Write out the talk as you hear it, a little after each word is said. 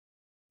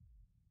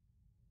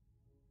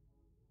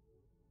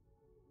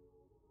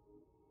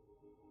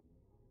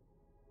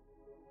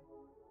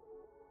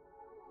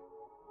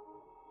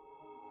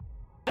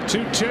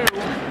2-2.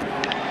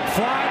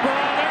 Fly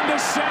ball into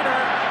center.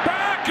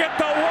 Back at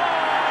the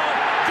wall.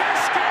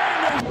 This game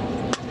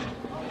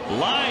is...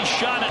 Line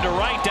shot into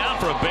right, down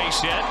for a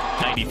base hit.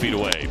 90 feet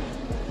away.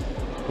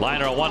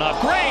 Liner on one up.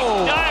 Great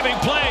diving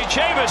play.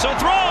 Chavis will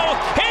throw.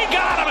 He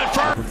got him at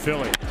first. For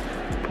Philly.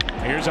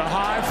 Here's a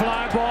high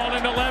fly ball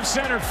into left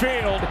center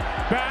field.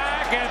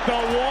 Back at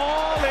the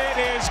wall. It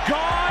is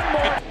gone.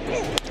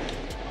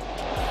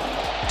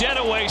 Dead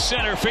away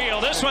center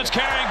field. This one's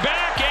carrying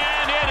back,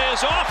 and it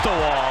is off the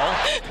wall.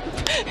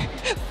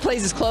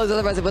 Place is closed,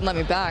 otherwise it wouldn't let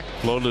me back.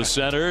 Flow to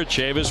center.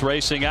 Chavis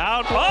racing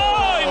out.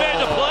 Oh, he made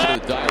the play.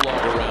 The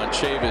dialogue around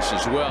Chavis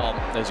as well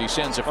as he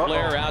sends a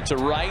flare out to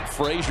right.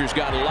 Frazier's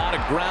got a lot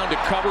of ground to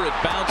cover. It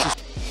bounces.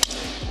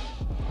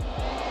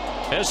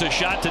 There's a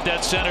shot to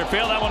dead center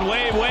field. That one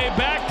way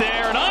back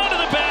there and onto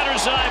the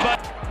batter's eye. But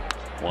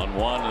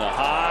 1-1 and a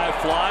high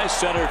fly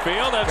center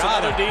field. That's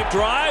another deep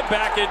drive.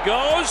 Back it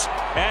goes,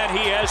 and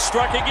he has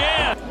struck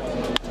again.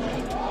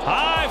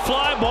 High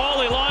fly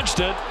ball. He launched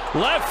it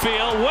left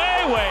field,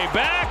 way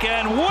back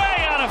and way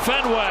out of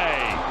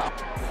Fenway.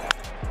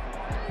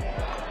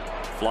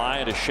 Fly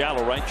into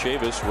shallow right.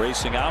 Chavis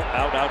racing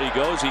out he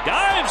goes. He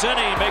dives and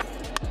he makes.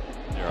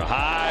 A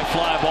high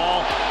fly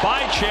ball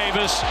by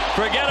Chavis.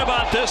 Forget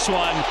about this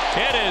one.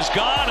 It is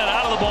gone and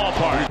out of the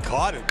ballpark. He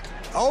caught it.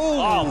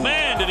 Oh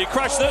man, did he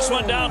crush this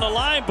one down the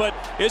line? But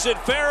is it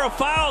fair or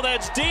foul?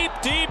 That's deep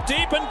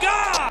and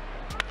gone.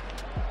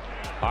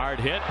 Hard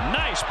hit.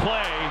 Nice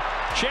play.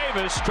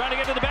 Chavis trying to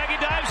get to the bag. He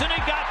dives and he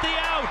got the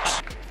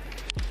out.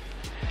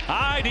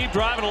 High deep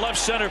drive into left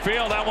center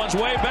field. That one's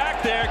way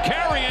back there.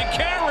 Carrying,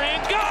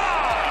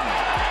 gone.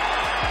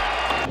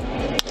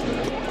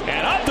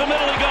 And up the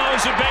middle he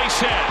goes, a base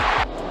hit.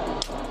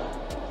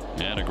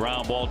 And a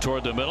ground ball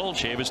toward the middle.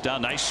 Chavis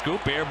down, nice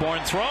scoop,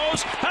 airborne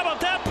throws. How about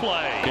that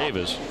play?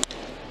 Chavis.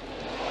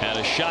 And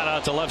a shot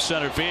out to left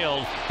center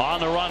field. On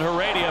the run,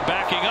 Heredia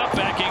backing up.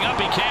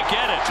 He can't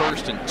get it.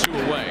 First and 2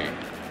 away.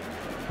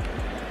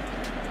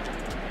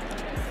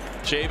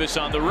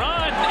 Chavis on the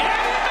run. And he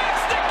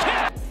makes the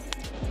catch.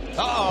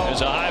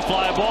 There's a high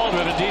fly ball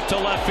driven deep to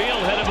left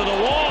field, headed for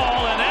the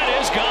wall, and that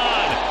is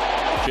gone.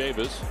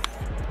 Chavis.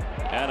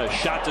 And a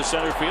shot to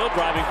center field,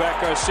 driving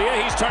back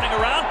Garcia. He's turning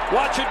around.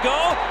 Watch it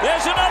go.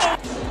 There's another.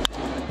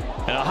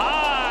 And a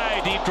high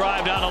deep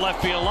drive down the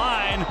left field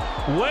line.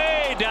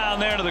 Way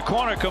down there to the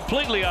corner,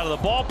 completely out of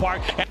the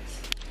ballpark.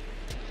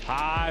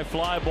 High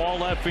fly ball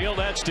left field.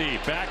 That's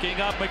deep.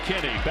 Backing up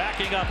McKinney.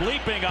 Backing up,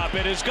 leaping up.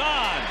 It is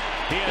gone.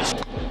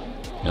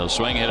 He'll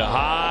swing, hit a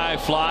high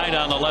fly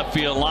down the left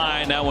field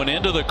line. That one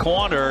into the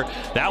corner.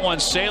 That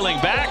one's sailing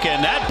back,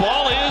 and that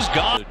ball is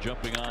gone.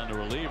 Jumping on the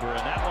reliever, and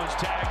that one's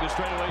tagged to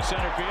straightaway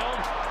center field.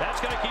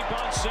 That's going to keep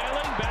on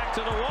sailing back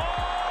to the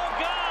wall.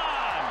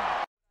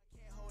 Gone.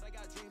 I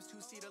got dreams to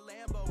see the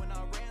Lambo, and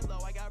I ran low.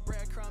 I got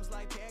breadcrumbs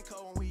like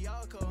Panko, and we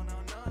all go no.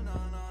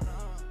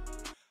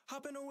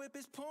 Hop in the whip,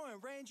 it's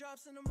pouring,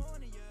 raindrops in the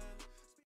morning, yeah.